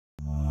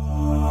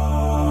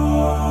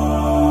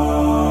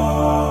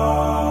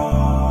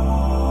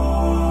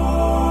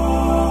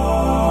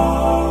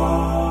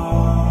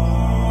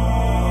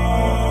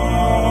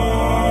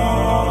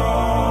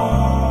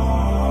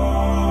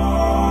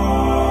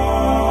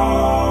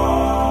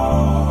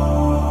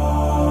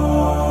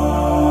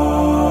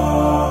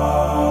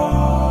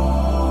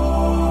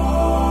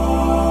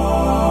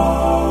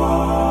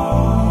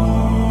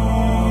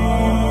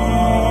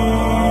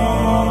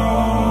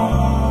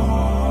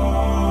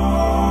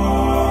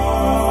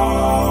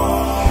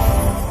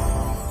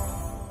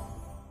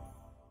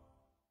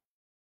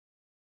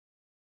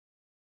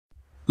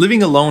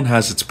Living alone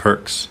has its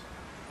perks.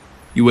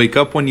 You wake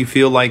up when you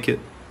feel like it,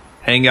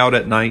 hang out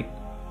at night,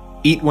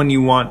 eat when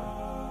you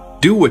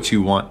want, do what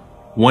you want,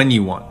 when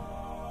you want.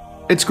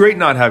 It's great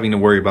not having to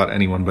worry about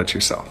anyone but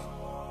yourself.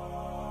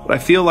 But I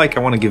feel like I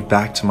want to give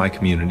back to my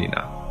community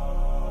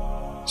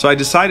now. So I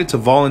decided to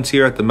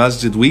volunteer at the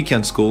Masjid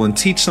Weekend School and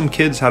teach some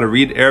kids how to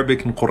read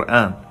Arabic and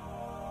Quran.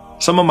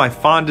 Some of my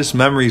fondest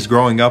memories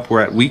growing up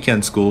were at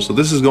weekend school, so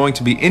this is going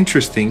to be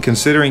interesting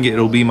considering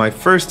it'll be my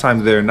first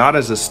time there not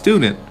as a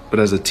student,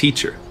 but as a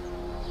teacher.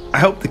 I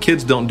hope the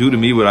kids don't do to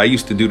me what I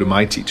used to do to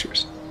my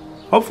teachers.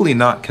 Hopefully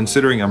not,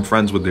 considering I'm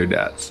friends with their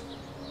dads.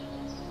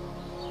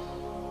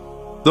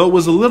 Though it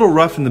was a little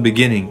rough in the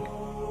beginning,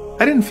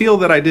 I didn't feel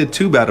that I did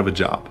too bad of a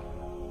job.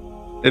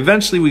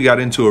 Eventually we got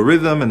into a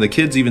rhythm and the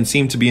kids even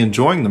seemed to be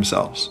enjoying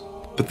themselves.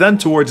 But then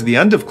towards the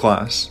end of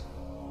class,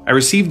 I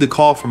received a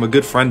call from a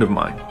good friend of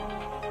mine.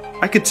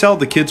 I could tell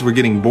the kids were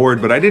getting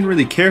bored, but I didn't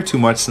really care too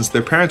much since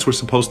their parents were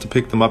supposed to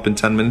pick them up in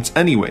 10 minutes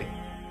anyway.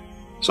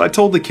 So I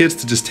told the kids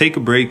to just take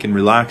a break and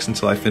relax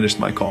until I finished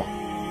my call.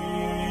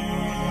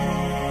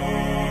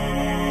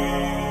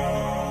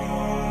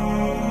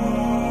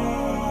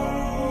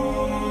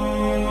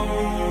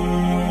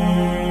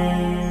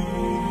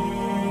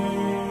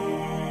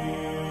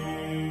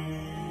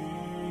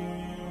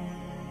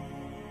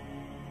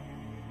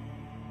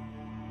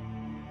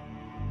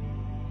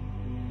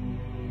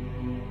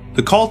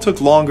 The call took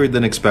longer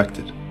than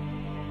expected,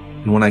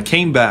 and when I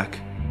came back,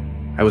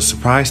 I was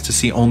surprised to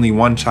see only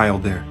one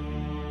child there.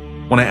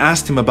 When I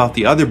asked him about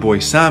the other boy,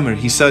 Samir,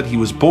 he said he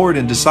was bored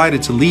and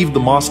decided to leave the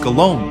mosque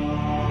alone.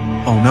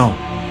 Oh no.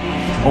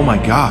 Oh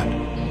my God.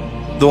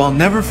 Though I'll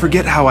never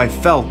forget how I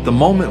felt, the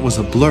moment was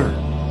a blur.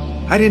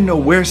 I didn't know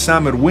where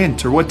Samir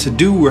went or what to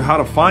do or how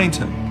to find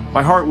him.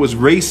 My heart was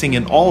racing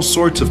and all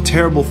sorts of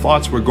terrible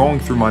thoughts were going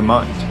through my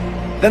mind.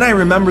 Then I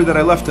remembered that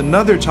I left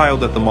another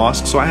child at the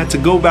mosque, so I had to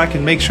go back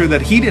and make sure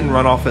that he didn't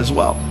run off as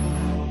well.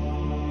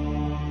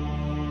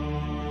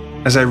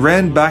 As I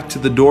ran back to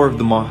the door of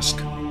the mosque,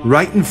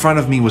 right in front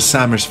of me was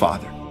Samir's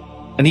father.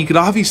 And he could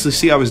obviously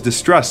see I was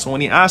distressed, so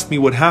when he asked me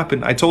what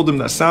happened, I told him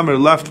that Samir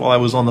left while I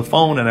was on the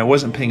phone and I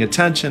wasn't paying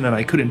attention and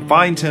I couldn't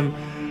find him.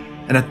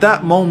 And at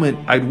that moment,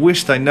 I'd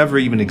wished I never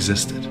even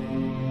existed.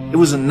 It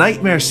was a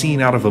nightmare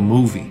scene out of a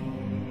movie.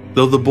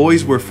 Though the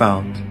boys were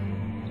found,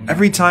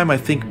 every time I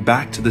think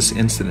back to this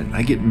incident,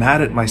 I get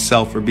mad at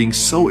myself for being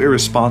so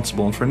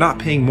irresponsible and for not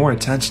paying more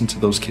attention to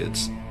those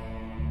kids.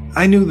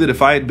 I knew that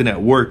if I had been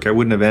at work, I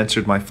wouldn't have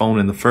answered my phone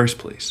in the first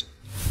place.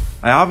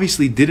 I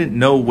obviously didn't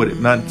know what it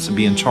meant to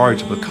be in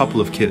charge of a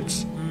couple of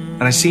kids,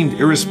 and I seemed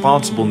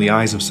irresponsible in the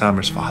eyes of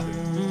Samir's father.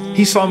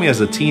 He saw me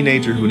as a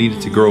teenager who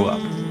needed to grow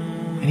up,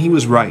 and he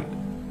was right,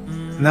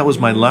 and that was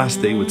my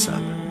last day with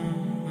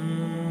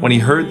Samir. When he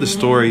heard the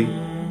story,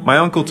 my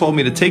uncle told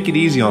me to take it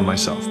easy on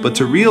myself, but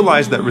to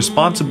realize that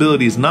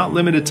responsibility is not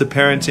limited to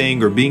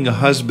parenting or being a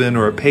husband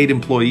or a paid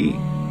employee.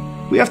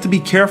 We have to be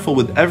careful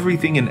with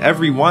everything and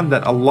everyone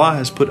that Allah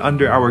has put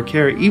under our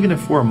care, even if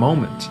for a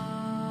moment.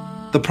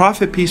 The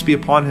Prophet, peace be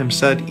upon him,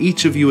 said,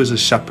 "Each of you is a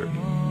shepherd,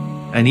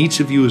 and each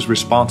of you is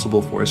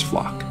responsible for his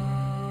flock."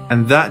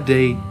 And that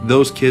day,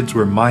 those kids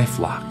were my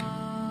flock,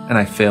 and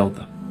I failed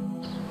them.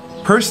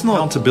 Personal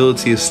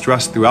accountability is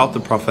stressed throughout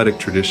the prophetic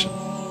tradition.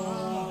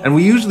 And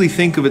we usually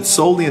think of it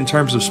solely in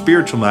terms of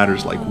spiritual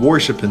matters like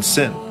worship and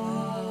sin.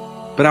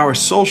 But our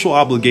social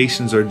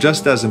obligations are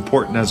just as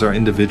important as our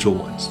individual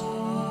ones.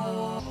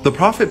 The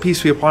Prophet,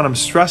 peace be upon him,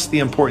 stressed the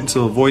importance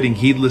of avoiding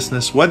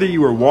heedlessness, whether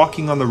you were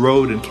walking on the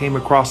road and came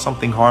across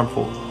something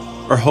harmful,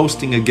 or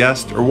hosting a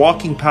guest, or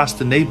walking past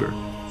a neighbor,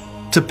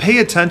 to pay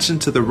attention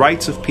to the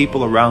rights of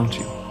people around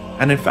you,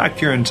 and in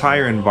fact your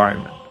entire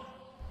environment.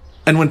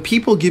 And when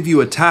people give you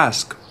a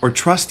task or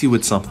trust you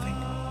with something,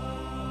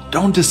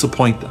 don't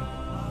disappoint them.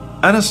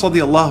 Anas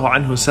radiallahu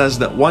anhu says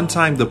that one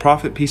time the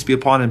Prophet, peace be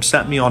upon him,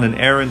 sent me on an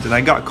errand and I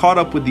got caught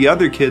up with the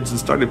other kids and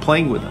started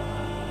playing with them.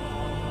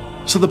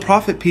 So the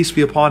Prophet, peace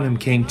be upon him,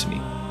 came to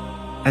me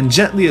and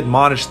gently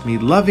admonished me,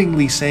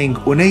 lovingly saying,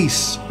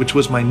 "Unais," which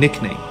was my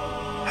nickname,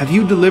 "have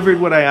you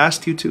delivered what I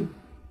asked you to?"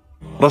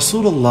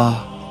 Rasulullah,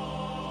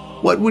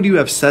 what would you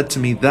have said to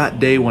me that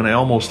day when I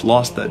almost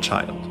lost that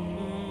child?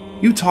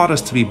 You taught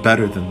us to be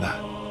better than that,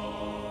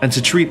 and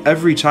to treat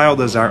every child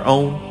as our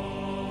own,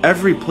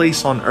 every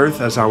place on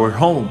earth as our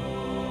home,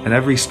 and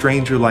every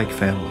stranger like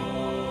family.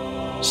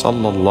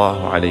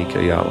 Sallallahu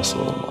alayka ya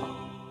Rasulullah.